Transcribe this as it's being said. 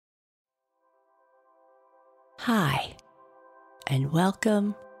Hi, and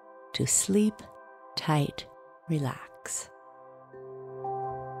welcome to Sleep Tight, Relax.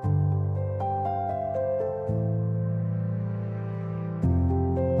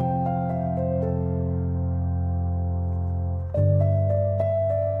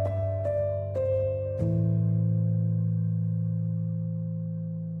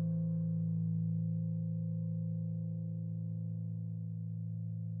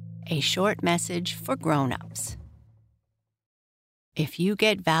 A short message for grown-ups. If you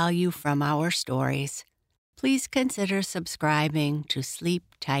get value from our stories, please consider subscribing to Sleep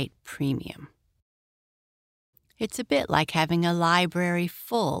Tight Premium. It's a bit like having a library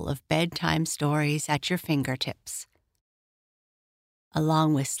full of bedtime stories at your fingertips.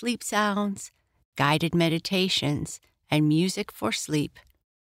 Along with sleep sounds, guided meditations, and music for sleep,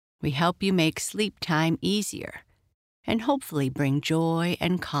 we help you make sleep time easier and hopefully bring joy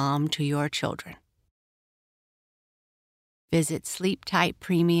and calm to your children. Visit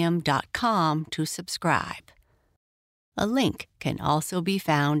sleeptightpremium.com to subscribe. A link can also be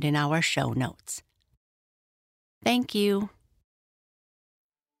found in our show notes. Thank you.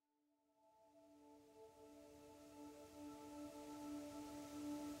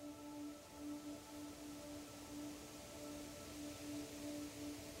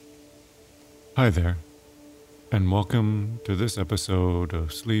 Hi there, and welcome to this episode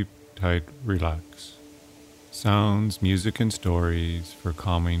of Sleep Tight, Relax. Sounds, music, and stories for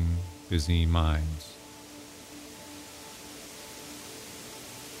calming busy minds.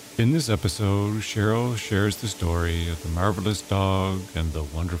 In this episode, Cheryl shares the story of the marvelous dog and the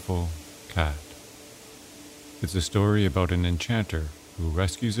wonderful cat. It's a story about an enchanter who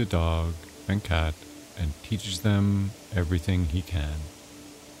rescues a dog and cat and teaches them everything he can.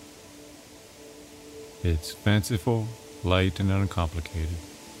 It's fanciful, light, and uncomplicated.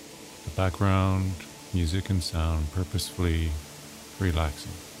 The background, music, and sound purposefully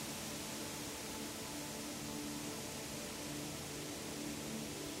relaxing.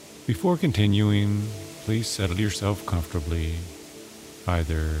 Before continuing, please settle yourself comfortably,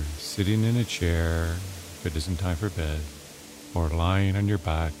 either sitting in a chair if it isn't time for bed, or lying on your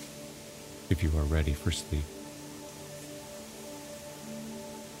back if you are ready for sleep.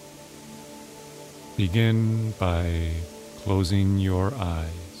 Begin by closing your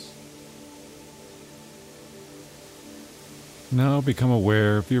eyes. Now become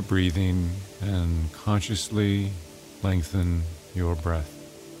aware of your breathing and consciously lengthen your breath.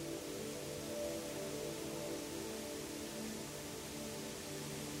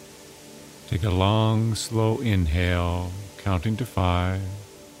 Take a long, slow inhale, counting to 5.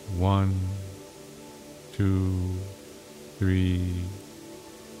 1, 2, 3,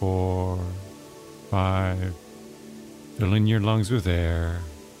 4, 5. Filling your lungs with air,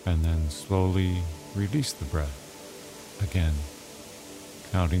 and then slowly release the breath. Again,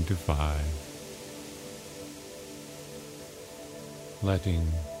 counting to 5.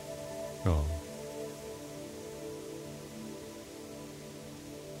 Letting go.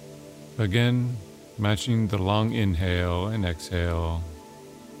 Again, matching the long inhale and exhale,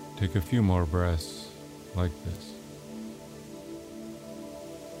 take a few more breaths like this.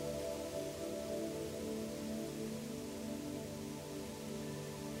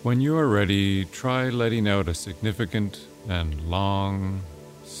 When you are ready, try letting out a significant and long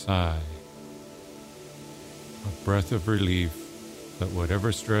sigh, a breath of relief that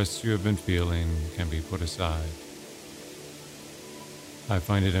whatever stress you have been feeling can be put aside. I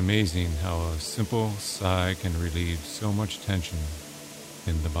find it amazing how a simple sigh can relieve so much tension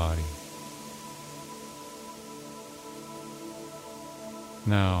in the body.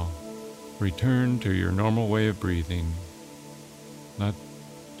 Now, return to your normal way of breathing, not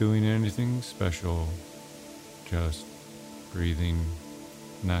doing anything special, just breathing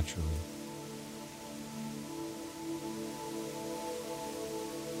naturally.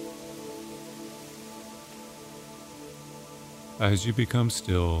 As you become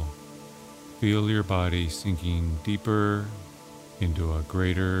still, feel your body sinking deeper into a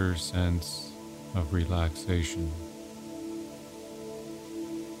greater sense of relaxation.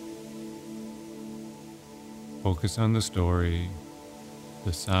 Focus on the story,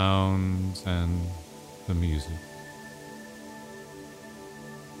 the sounds, and the music.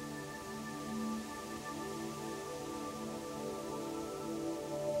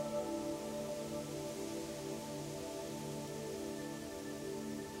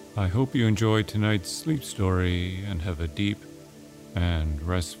 I hope you enjoyed tonight's sleep story and have a deep and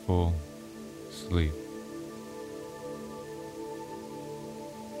restful sleep.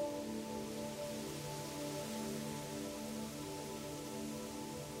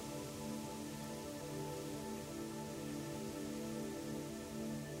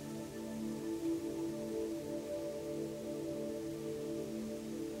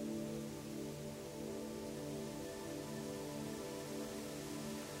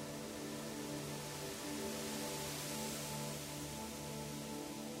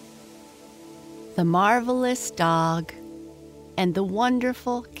 The Marvelous Dog and the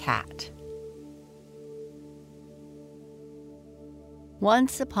Wonderful Cat.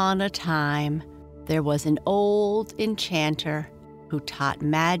 Once upon a time, there was an old enchanter who taught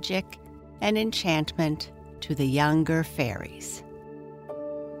magic and enchantment to the younger fairies.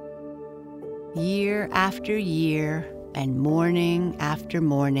 Year after year and morning after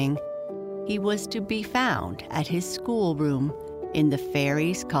morning, he was to be found at his schoolroom in the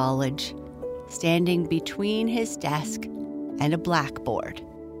Fairies' College, standing between his desk and a blackboard.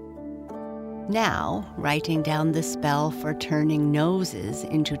 Now writing down the spell for turning noses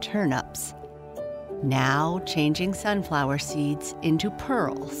into turnips. Now changing sunflower seeds into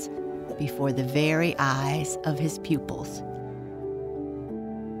pearls before the very eyes of his pupils.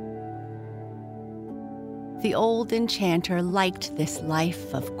 The old enchanter liked this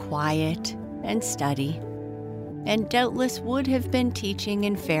life of quiet and study, and doubtless would have been teaching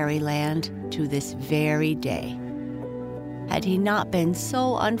in fairyland to this very day, had he not been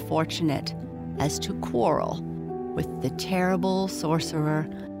so unfortunate as to quarrel with the terrible sorcerer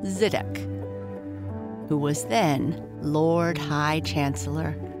Zidek, who was then Lord High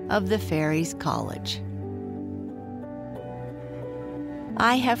Chancellor of the Fairies' College.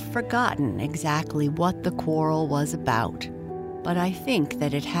 I have forgotten exactly what the quarrel was about, but I think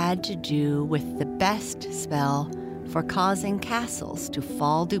that it had to do with the best spell for causing castles to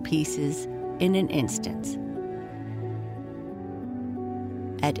fall to pieces in an instant.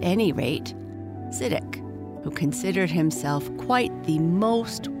 At any rate, Zidek, who considered himself quite the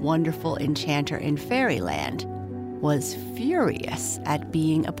most wonderful enchanter in fairyland, was furious at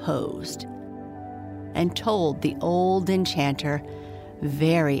being opposed, and told the old enchanter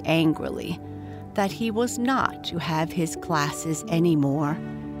very angrily that he was not to have his classes anymore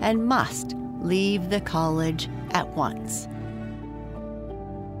and must leave the college at once.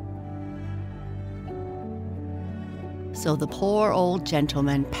 So the poor old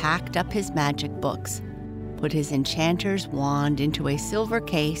gentleman packed up his magic books, put his enchanter's wand into a silver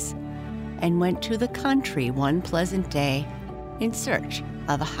case, and went to the country one pleasant day in search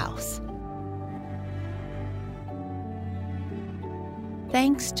of a house.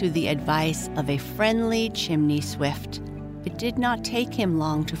 Thanks to the advice of a friendly chimney swift, it did not take him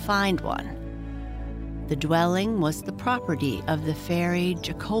long to find one. The dwelling was the property of the fairy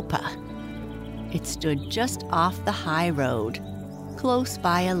Jacopa. It stood just off the high road, close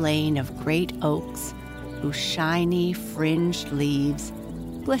by a lane of great oaks whose shiny, fringed leaves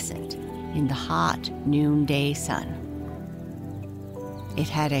glistened in the hot noonday sun. It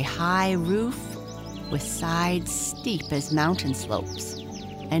had a high roof with sides steep as mountain slopes,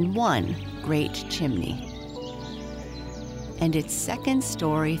 and one great chimney. And its second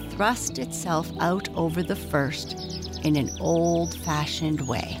story thrust itself out over the first in an old-fashioned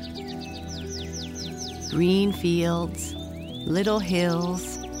way. Green fields, little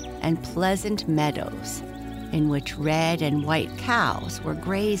hills, and pleasant meadows in which red and white cows were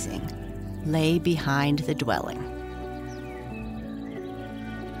grazing lay behind the dwelling.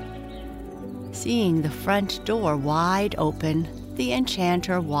 Seeing the front door wide open, the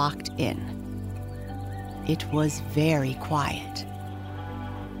enchanter walked in. It was very quiet.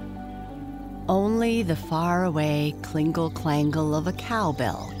 Only the faraway clingle-clangle of a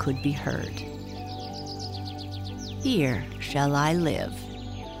cowbell could be heard. "Here shall I live,"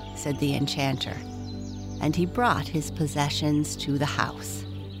 said the enchanter, and he brought his possessions to the house.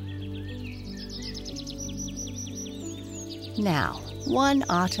 Now, one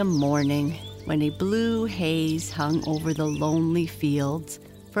autumn morning, when a blue haze hung over the lonely fields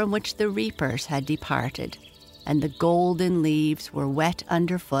from which the reapers had departed, and the golden leaves were wet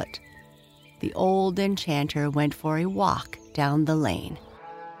underfoot, the old enchanter went for a walk down the lane,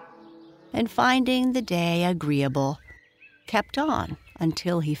 and finding the day agreeable, kept on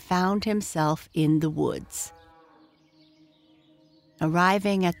until he found himself in the woods.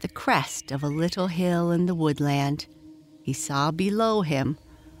 Arriving at the crest of a little hill in the woodland, he saw below him,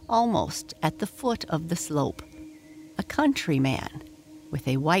 almost at the foot of the slope, a countryman with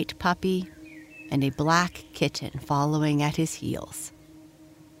a white puppy and a black kitten following at his heels.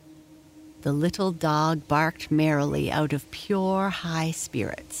 The little dog barked merrily out of pure high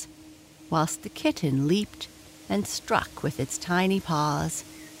spirits, whilst the kitten leaped and struck with its tiny paws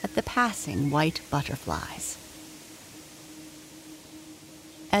at the passing white butterflies.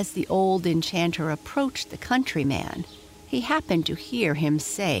 As the old enchanter approached the countryman, he happened to hear him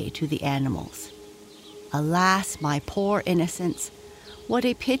say to the animals, "Alas, my poor innocents, what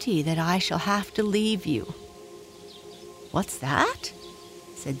a pity that I shall have to leave you." "What's that?"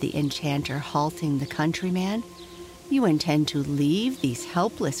 said the enchanter, halting the countryman. "You intend to leave these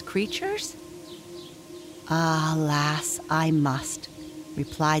helpless creatures?" "Alas, I must,"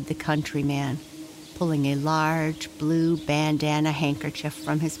 replied the countryman, pulling a large blue bandana handkerchief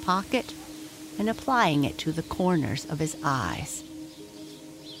from his pocket and applying it to the corners of his eyes.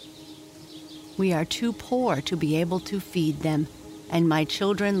 "We are too poor to be able to feed them, and my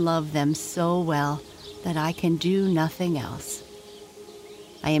children love them so well that I can do nothing else.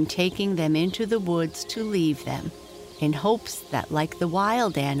 I am taking them into the woods to leave them, in hopes that, like the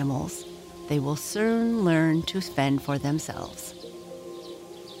wild animals, they will soon learn to fend for themselves."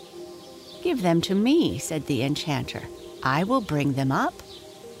 "Give them to me," said the enchanter. "I will bring them up."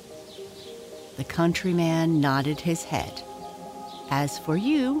 The countryman nodded his head. "As for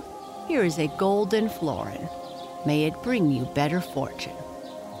you, here is a golden florin. May it bring you better fortune."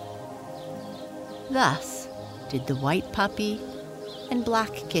 Thus did the white puppy and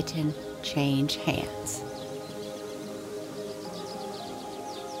black kitten change hands.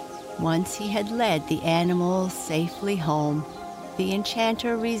 Once he had led the animals safely home, the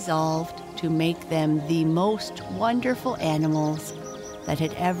enchanter resolved to make them the most wonderful animals that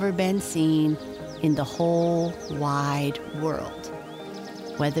had ever been seen in the whole wide world,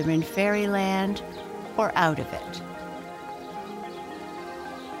 whether in fairyland or out of it.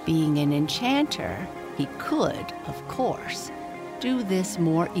 Being an enchanter, he could, of course, do this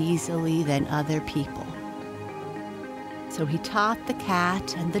more easily than other people. So he taught the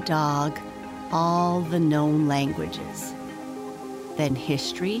cat and the dog all the known languages, then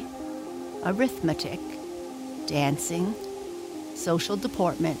history, arithmetic, dancing, social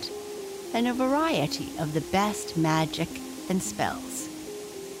deportment, and a variety of the best magic and spells.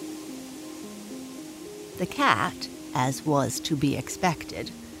 The cat, as was to be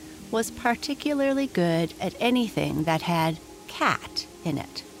expected, was particularly good at anything that had cat in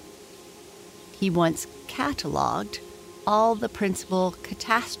it. He once catalogued all the principal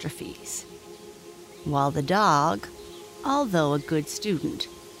catastrophes, while the dog, although a good student,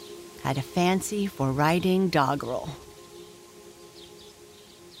 had a fancy for writing doggerel.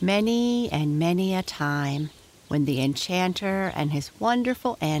 Many and many a time, when the enchanter and his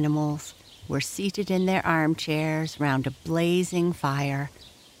wonderful animals were seated in their armchairs round a blazing fire,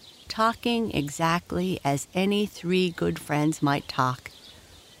 talking exactly as any three good friends might talk,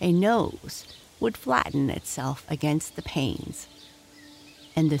 a nose would flatten itself against the panes,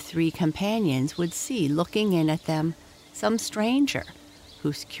 and the three companions would see looking in at them some stranger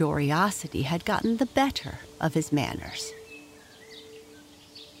whose curiosity had gotten the better of his manners.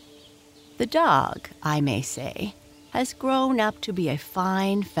 The dog, I may say, has grown up to be a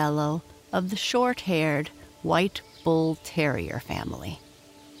fine fellow of the short-haired white bull terrier family.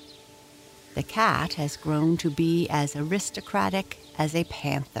 The cat has grown to be as aristocratic as a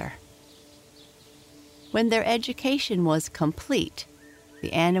panther. When their education was complete,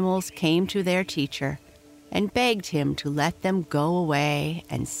 the animals came to their teacher and begged him to let them go away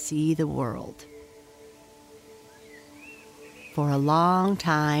and see the world. For a long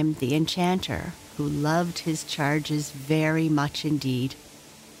time, the enchanter, who loved his charges very much indeed,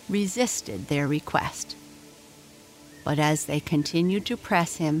 resisted their request. But as they continued to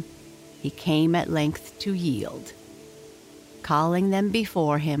press him, he came at length to yield. Calling them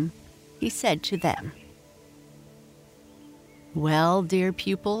before him, he said to them, "Well, dear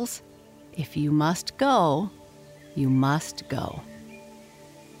pupils, if you must go, you must go.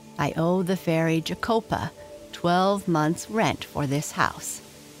 I owe the fairy Jacopa 12 months' rent for this house.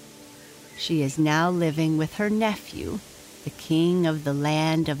 She is now living with her nephew, the king of the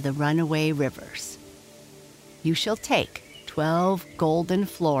land of the runaway rivers. You shall take 12 golden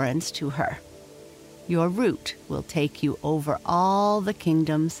florins to her. Your route will take you over all the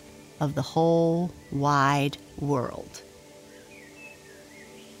kingdoms of the whole wide world."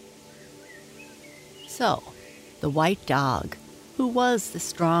 So, the white dog, who was the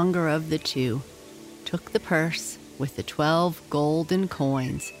stronger of the two, took the purse with the 12 golden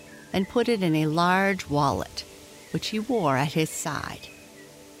coins and put it in a large wallet, which he wore at his side.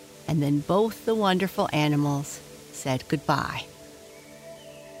 And then both the wonderful animals said goodbye.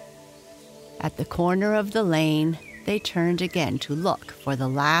 At the corner of the lane, they turned again to look for the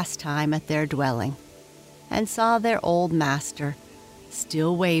last time at their dwelling, and saw their old master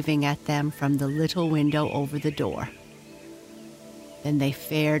still waving at them from the little window over the door. Then they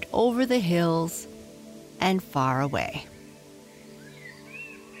fared over the hills and far away.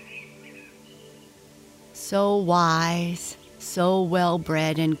 So wise, so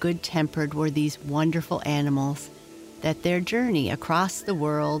well-bred and good-tempered were these wonderful animals that their journey across the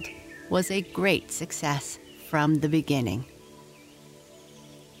world was a great success from the beginning.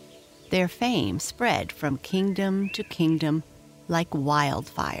 Their fame spread from kingdom to kingdom like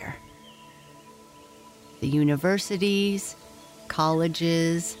wildfire. The universities,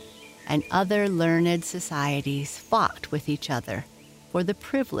 colleges, and other learned societies fought with each other for the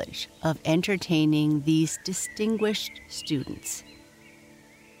privilege of entertaining these distinguished students.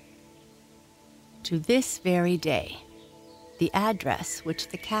 To this very day, the address which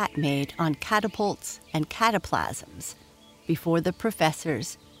the cat made on catapults and cataplasms before the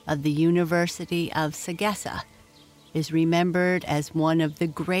professors of the University of Sagessa is remembered as one of the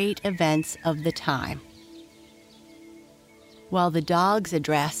great events of the time. While the dog's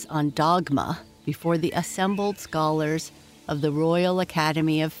address on dogma before the assembled scholars of the Royal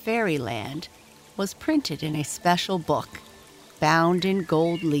Academy of Fairyland was printed in a special book, bound in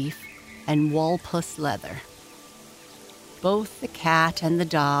gold leaf and walpus leather. Both the cat and the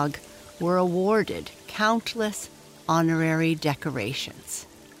dog were awarded countless honorary decorations.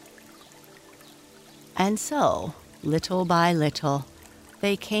 And so, little by little,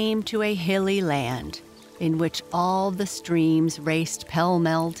 they came to a hilly land in which all the streams raced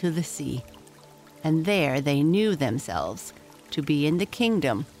pell-mell to the sea, and there they knew themselves to be in the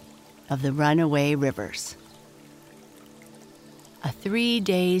kingdom of the runaway rivers. A 3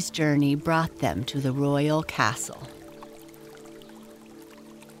 days' journey brought them to the royal castle.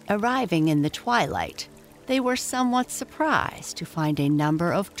 Arriving in the twilight, they were somewhat surprised to find a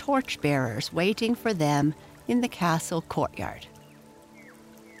number of torchbearers waiting for them in the castle courtyard.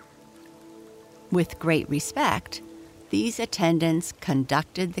 With great respect, these attendants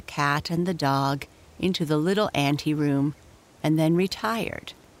conducted the cat and the dog into the little anteroom and then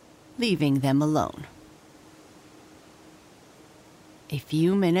retired, leaving them alone. A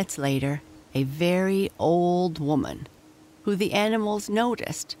few minutes later, a very old woman, who the animals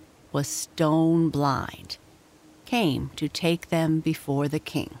noticed was stone blind, came to take them before the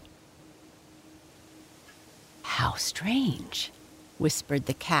king. "How strange," whispered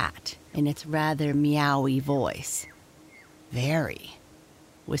the cat in its rather meowy voice. "Very,"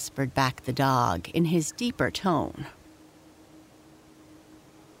 whispered back the dog in his deeper tone.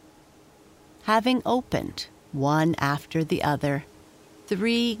 Having opened, one after the other,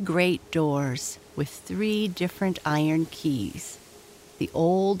 3 great doors with 3 different iron keys, the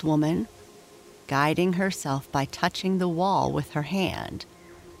old woman, guiding herself by touching the wall with her hand,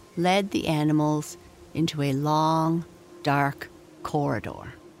 led the animals into a long, dark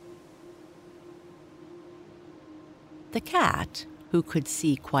corridor. The cat, who could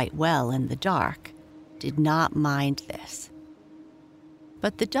see quite well in the dark, did not mind this.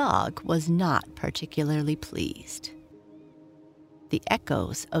 But the dog was not particularly pleased. The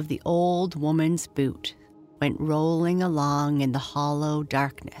echoes of the old woman's boot went rolling along in the hollow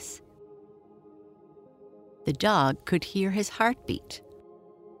darkness. The dog could hear his heartbeat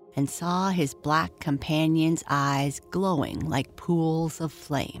and saw his black companion's eyes glowing like pools of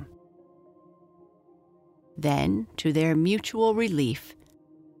flame. Then, to their mutual relief,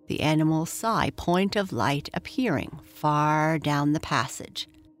 the animals saw a point of light appearing far down the passage.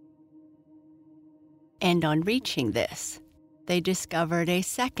 And on reaching this, they discovered a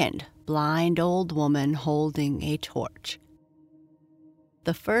second blind old woman holding a torch.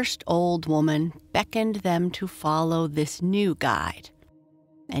 The first old woman beckoned them to follow this new guide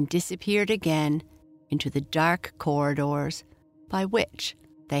and disappeared again into the dark corridors by which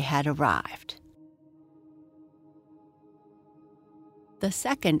they had arrived. The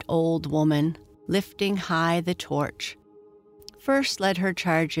second old woman, lifting high the torch, first led her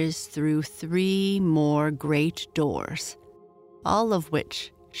charges through 3 more great doors, all of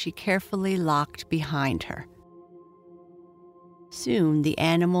which she carefully locked behind her. Soon the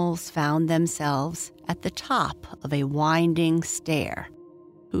animals found themselves at the top of a winding stair,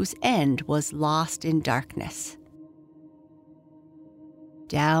 whose end was lost in darkness.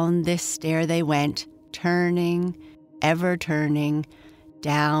 Down this stair they went, turning, ever turning,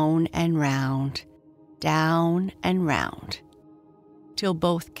 down and round, till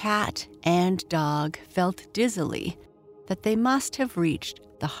both cat and dog felt dizzily that they must have reached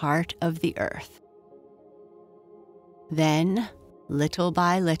the heart of the earth. Then, little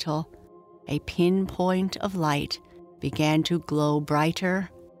by little, a pinpoint of light began to glow brighter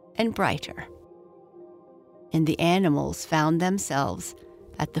and brighter, and the animals found themselves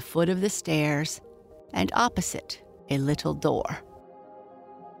at the foot of the stairs and opposite a little door.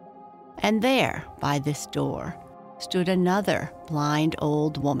 And there, by this door, stood another blind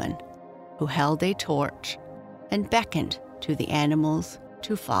old woman who held a torch and beckoned to the animals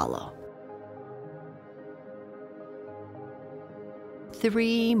to follow.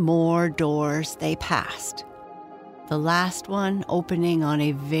 3 more doors they passed, the last one opening on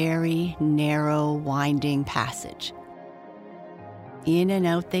a very narrow, winding passage. In and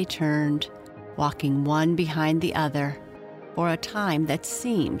out they turned, walking one behind the other for a time that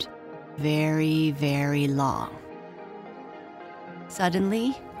seemed very, very long.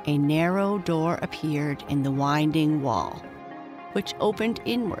 Suddenly, a narrow door appeared in the winding wall, which opened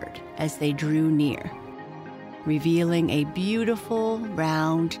inward as they drew near, revealing a beautiful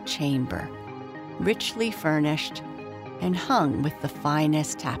round chamber, richly furnished and hung with the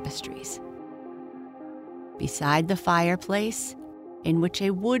finest tapestries. Beside the fireplace, in which a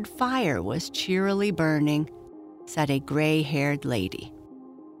wood fire was cheerily burning, sat a gray-haired lady,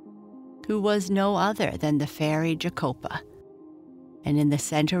 who was no other than the fairy Jacopa, and in the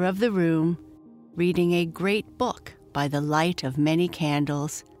center of the room, reading a great book by the light of many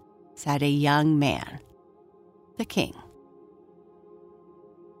candles, sat a young man, the king.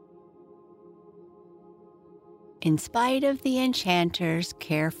 In spite of the enchanter's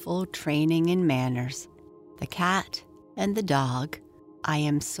careful training in manners, the cat and the dog, I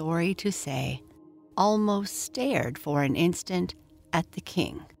am sorry to say, almost stared for an instant at the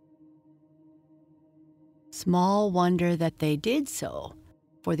king. Small wonder that they did so,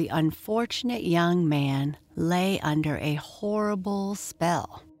 for the unfortunate young man lay under a horrible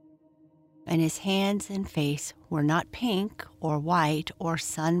spell, and his hands and face were not pink or white or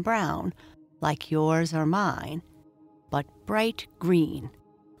sun-brown like yours or mine, but bright green,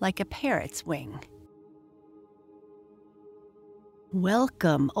 like a parrot's wing.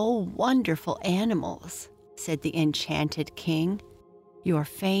 "Welcome, O wonderful animals," said the enchanted king. "Your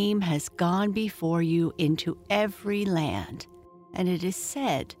fame has gone before you into every land, and it is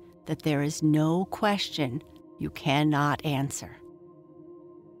said that there is no question you cannot answer.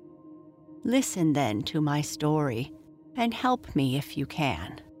 Listen then to my story, and help me if you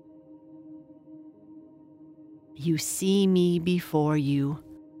can. You see me before you,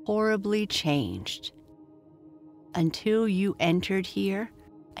 horribly changed. Until you entered here,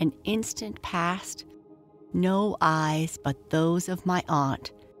 an instant past, no eyes but those of my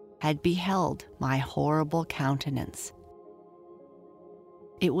aunt had beheld my horrible countenance.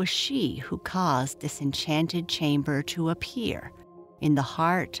 It was she who caused this enchanted chamber to appear in the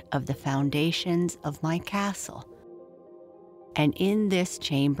heart of the foundations of my castle, and in this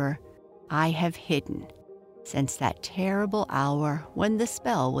chamber I have hidden since that terrible hour when the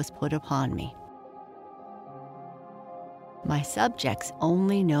spell was put upon me. My subjects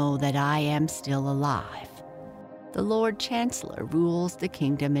only know that I am still alive. The Lord Chancellor rules the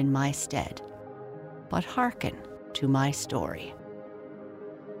kingdom in my stead. But hearken to my story.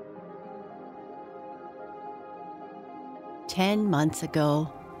 10 months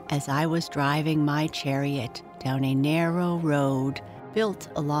ago, as I was driving my chariot down a narrow road built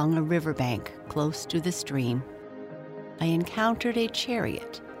along a riverbank close to the stream, I encountered a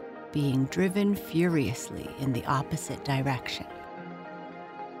chariot being driven furiously in the opposite direction.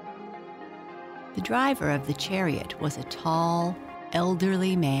 The driver of the chariot was a tall,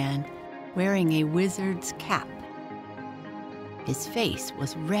 elderly man wearing a wizard's cap. His face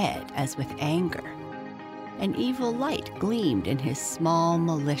was red as with anger. An evil light gleamed in his small,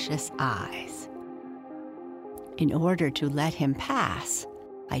 malicious eyes. In order to let him pass,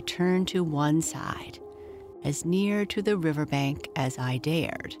 I turned to one side, as near to the riverbank as I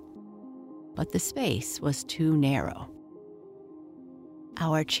dared, but the space was too narrow.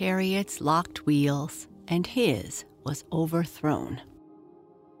 Our chariots locked wheels, and his was overthrown.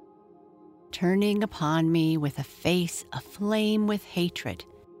 Turning upon me with a face aflame with hatred,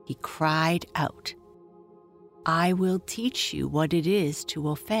 he cried out, "I will teach you what it is to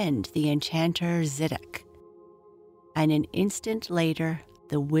offend the enchanter Zidek." And an instant later,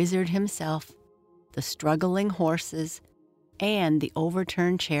 the wizard himself, the struggling horses, and the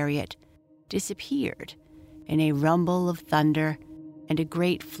overturned chariot disappeared in a rumble of thunder and a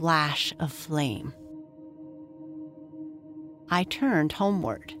great flash of flame. I turned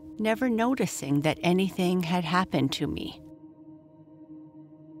homeward, never noticing that anything had happened to me.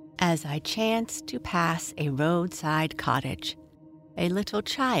 As I chanced to pass a roadside cottage, a little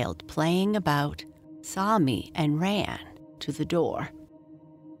child playing about saw me and ran to the door.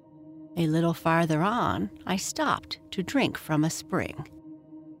 A little farther on, I stopped to drink from a spring.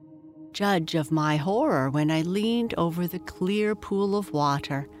 Judge of my horror when I leaned over the clear pool of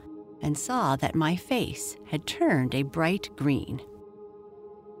water and saw that my face had turned a bright green.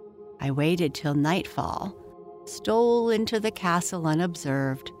 I waited till nightfall, stole into the castle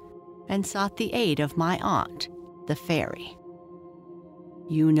unobserved, and sought the aid of my aunt, the fairy.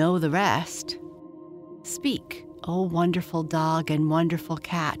 You know the rest. Speak, O wonderful dog and wonderful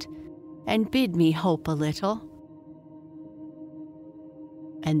cat, and bid me hope a little.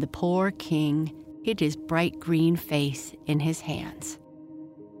 And the poor king hid his bright green face in his hands.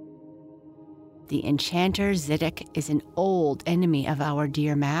 "The enchanter Zidek is an old enemy of our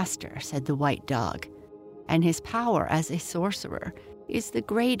dear master," said the white dog, "and his power as a sorcerer is the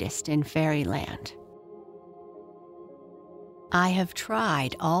greatest in fairyland." "I have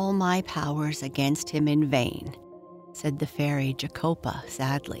tried all my powers against him in vain," said the fairy Jacopa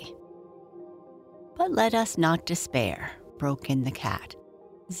sadly. "But let us not despair," broke in the cat.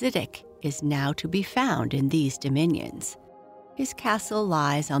 "Zidek is now to be found in these dominions. His castle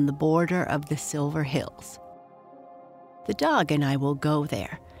lies on the border of the Silver Hills. The dog and I will go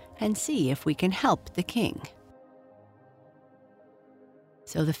there and see if we can help the king."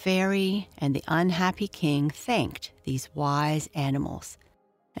 So the fairy and the unhappy king thanked these wise animals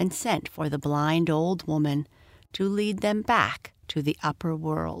and sent for the blind old woman to lead them back to the upper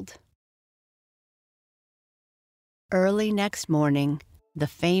world. Early next morning, the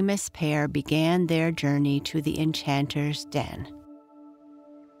famous pair began their journey to the enchanter's den.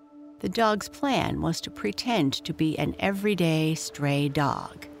 The dog's plan was to pretend to be an everyday stray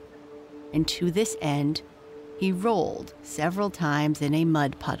dog, and to this end, he rolled several times in a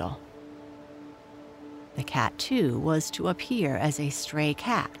mud puddle. The cat, too, was to appear as a stray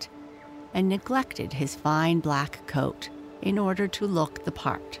cat, and neglected his fine black coat in order to look the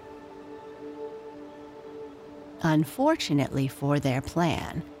part. Unfortunately for their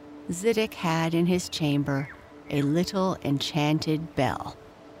plan, Zidek had in his chamber a little enchanted bell,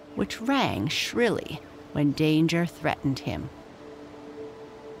 which rang shrilly when danger threatened him.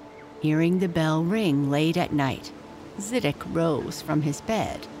 Hearing the bell ring late at night, Zidek rose from his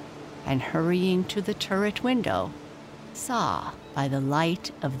bed and, hurrying to the turret window, saw by the light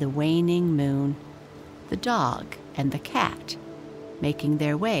of the waning moon the dog and the cat making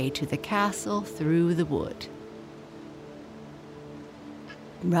their way to the castle through the wood.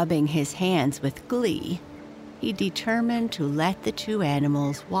 Rubbing his hands with glee, he determined to let the two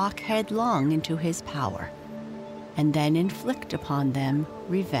animals walk headlong into his power, and then inflict upon them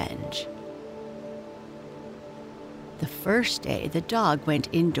revenge. The first day, the dog went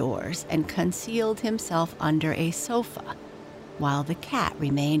indoors and concealed himself under a sofa, while the cat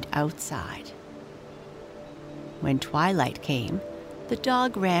remained outside. When twilight came, the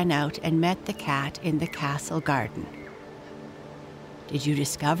dog ran out and met the cat in the castle garden. "Did you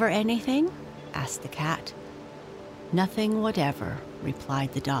discover anything?" asked the cat. "Nothing whatever,"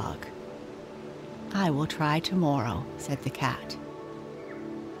 replied the dog. "I will try tomorrow," said the cat.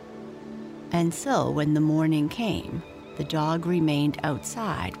 And so, when the morning came, the dog remained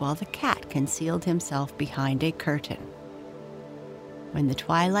outside while the cat concealed himself behind a curtain. When the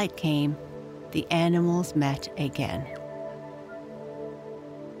twilight came, the animals met again.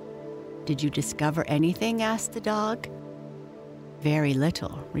 "Did you discover anything?" asked the dog. "Very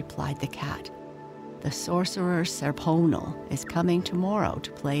little," replied the cat. "The sorcerer Serponal is coming tomorrow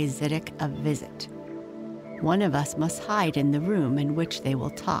to pay Zidek a visit. One of us must hide in the room in which they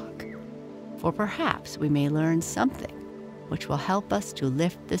will talk, for perhaps we may learn something which will help us to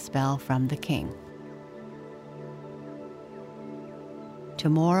lift the spell from the king.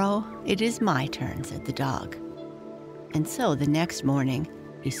 Tomorrow it is my turn," said the dog. And so the next morning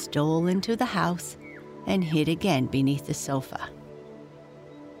he stole into the house and hid again beneath the sofa.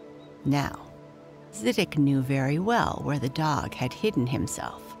 Now, Zidek knew very well where the dog had hidden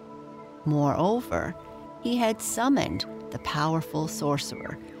himself. Moreover, he had summoned the powerful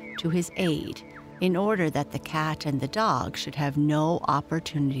sorcerer to his aid in order that the cat and the dog should have no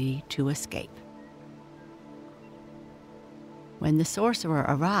opportunity to escape. When the sorcerer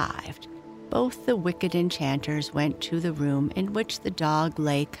arrived, both the wicked enchanters went to the room in which the dog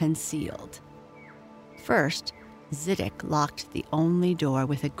lay concealed. First, Zidek locked the only door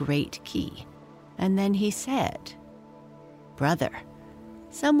with a great key, and then he said, "Brother,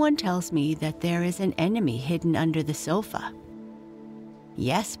 someone tells me that there is an enemy hidden under the sofa."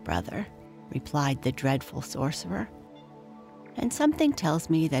 "Yes, brother," replied the dreadful sorcerer, "and something tells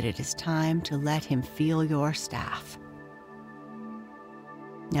me that it is time to let him feel your staff."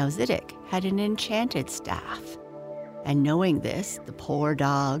 Now Zidek had an enchanted staff, and knowing this, the poor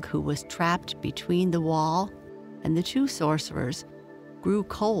dog, who was trapped between the wall and the two sorcerers, grew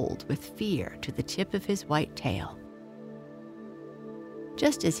cold with fear to the tip of his white tail.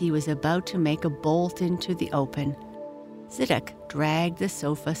 Just as he was about to make a bolt into the open, Zidek dragged the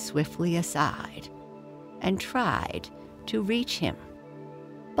sofa swiftly aside and tried to reach him,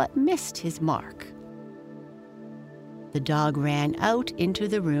 but missed his mark. The dog ran out into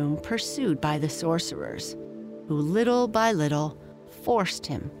the room, pursued by the sorcerers, who little by little forced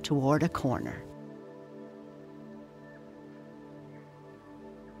him toward a corner.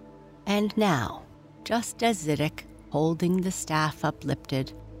 And now, just as Zidek, holding the staff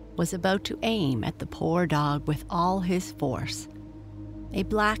uplifted, was about to aim at the poor dog with all his force. A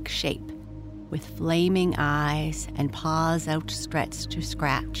black shape, with flaming eyes and paws outstretched to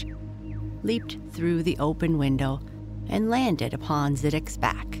scratch, leaped through the open window and landed upon Zidek's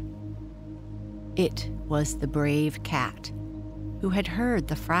back. It was the brave cat, who had heard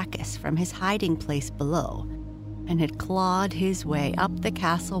the fracas from his hiding place below and had clawed his way up the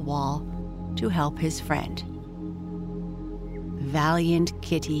castle wall to help his friend. Valiant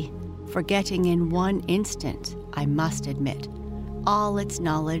kitty, forgetting in one instant, I must admit, all its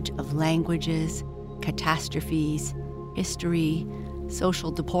knowledge of languages, catastrophes, history,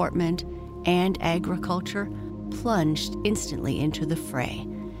 social deportment, and agriculture, plunged instantly into the fray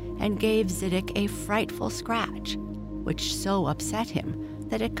and gave Zidek a frightful scratch, which so upset him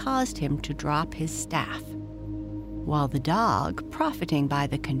that it caused him to drop his staff. While the dog, profiting by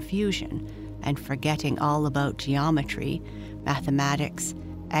the confusion and forgetting all about geometry, mathematics,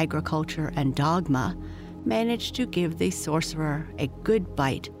 agriculture, and dogma, managed to give the sorcerer a good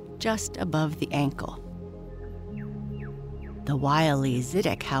bite just above the ankle. The wily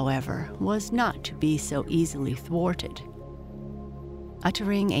Zidek, however, was not to be so easily thwarted.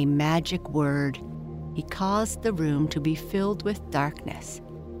 Uttering a magic word, he caused the room to be filled with darkness,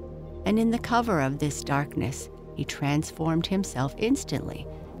 and in the cover of this darkness, he transformed himself instantly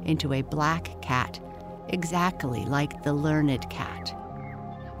into a black cat, exactly like the learned cat,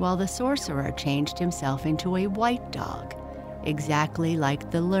 while the sorcerer changed himself into a white dog, exactly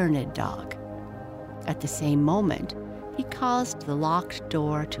like the learned dog. At the same moment, he caused the locked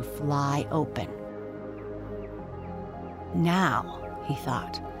door to fly open. Now, he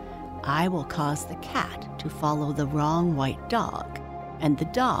thought, I will cause the cat to follow the wrong white dog, and the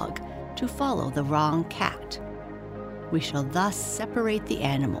dog to follow the wrong cat. We shall thus separate the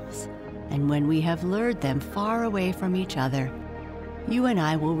animals, and when we have lured them far away from each other, you and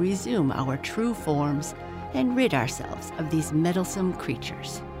I will resume our true forms and rid ourselves of these meddlesome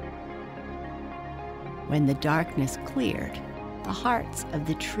creatures. When the darkness cleared, the hearts of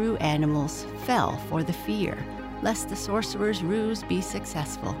the true animals fell for the fear lest the sorcerer's ruse be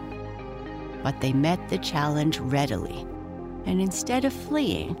successful. But they met the challenge readily, and instead of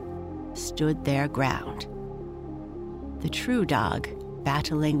fleeing, stood their ground. The true dog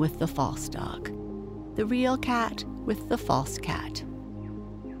battling with the false dog, the real cat with the false cat.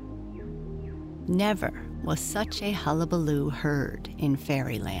 Never was such a hullabaloo heard in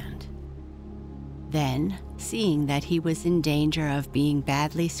fairyland. Then, seeing that he was in danger of being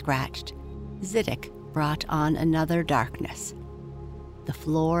badly scratched, Zidek brought on another darkness. The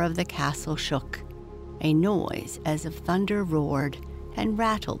floor of the castle shook. A noise as of thunder roared and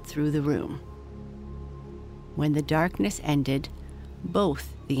rattled through the room. When the darkness ended,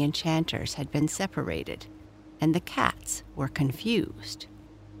 both the enchanters had been separated, and the cats were confused.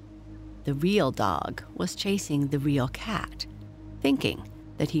 The real dog was chasing the real cat, thinking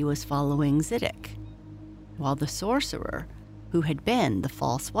that he was following Zidek, while the sorcerer, who had been the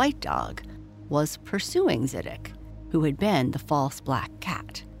false white dog, was pursuing Zidek, who had been the false black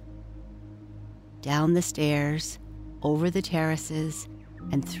cat. Down the stairs, over the terraces,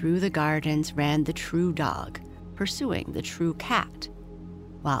 and through the gardens ran the true dog, pursuing the true cat,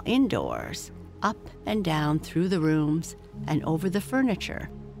 while indoors, up and down through the rooms and over the furniture,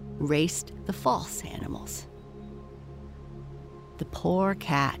 raced the false animals. The poor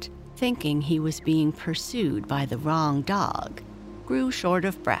cat, thinking he was being pursued by the wrong dog, grew short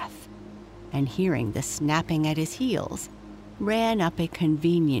of breath, and hearing the snapping at his heels, ran up a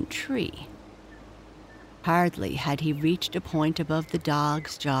convenient tree. Hardly had he reached a point above the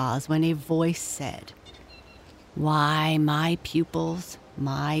dog's jaws when a voice said, "Why, my pupils,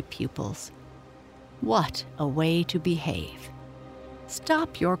 what a way to behave.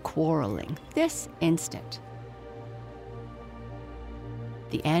 Stop your quarreling this instant."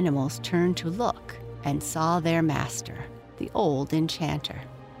 The animals turned to look and saw their master, the old enchanter.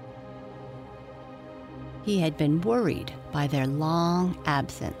 He had been worried by their long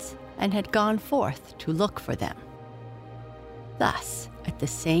absence and had gone forth to look for them. Thus, at the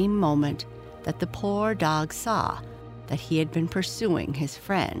same moment that the poor dog saw that he had been pursuing his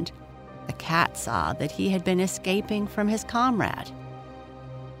friend, the cat saw that he had been escaping from his comrade.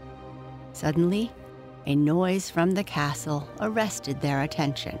 Suddenly, a noise from the castle arrested their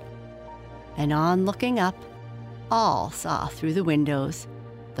attention, and on looking up, all saw through the windows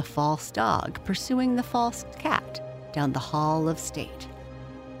the false dog pursuing the false cat down the hall of state.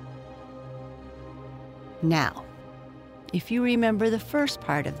 Now, if you remember the first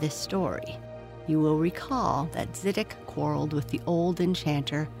part of this story, you will recall that Zidek quarreled with the old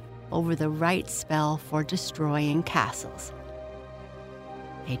enchanter over the right spell for destroying castles.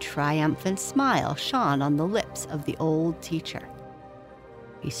 A triumphant smile shone on the lips of the old teacher.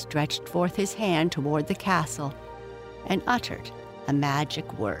 He stretched forth his hand toward the castle and uttered a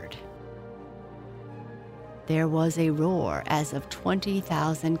magic word. There was a roar as of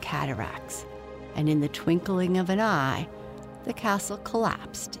 20,000 cataracts, and in the twinkling of an eye, the castle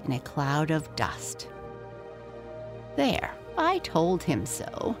collapsed in a cloud of dust. "There, I told him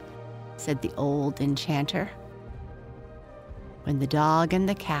so," said the old enchanter. When the dog and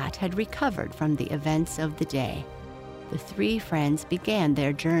the cat had recovered from the events of the day, the three friends began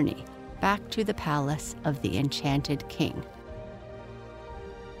their journey back to the palace of the enchanted king.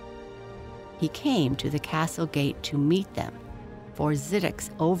 He came to the castle gate to meet them, for Zidek's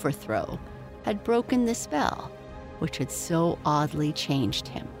overthrow had broken the spell which had so oddly changed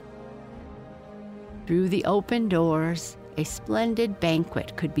him. Through the open doors, a splendid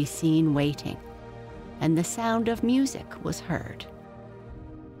banquet could be seen waiting, and the sound of music was heard.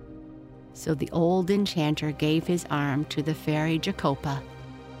 So the old enchanter gave his arm to the fairy Jacopa,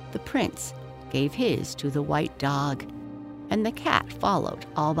 the prince gave his to the white dog, and the cat followed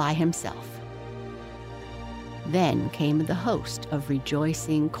all by himself. Then came the host of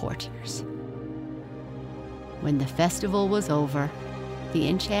rejoicing courtiers. When the festival was over, the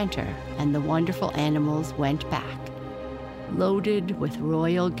enchanter and the wonderful animals went back, loaded with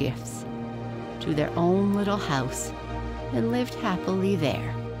royal gifts, to their own little house and lived happily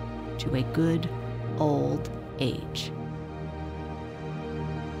there to a good old age.